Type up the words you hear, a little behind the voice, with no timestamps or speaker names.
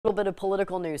A little bit of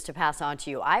political news to pass on to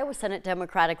you. Iowa Senate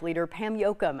Democratic leader Pam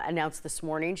Jochum announced this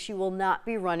morning she will not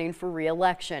be running for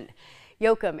re-election.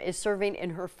 Jochum is serving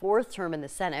in her fourth term in the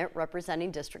Senate, representing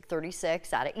District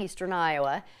 36 out of eastern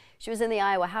Iowa. She was in the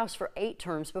Iowa House for 8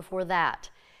 terms before that.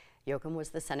 Jochum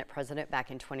was the Senate president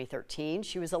back in 2013.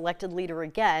 She was elected leader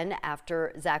again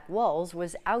after Zach Walz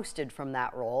was ousted from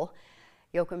that role.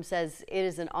 Jochum says it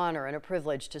is an honor and a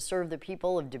privilege to serve the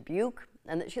people of Dubuque,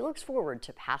 and that she looks forward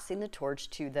to passing the torch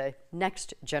to the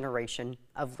next generation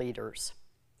of leaders.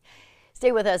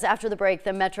 Stay with us. After the break,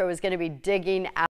 the Metro is going to be digging out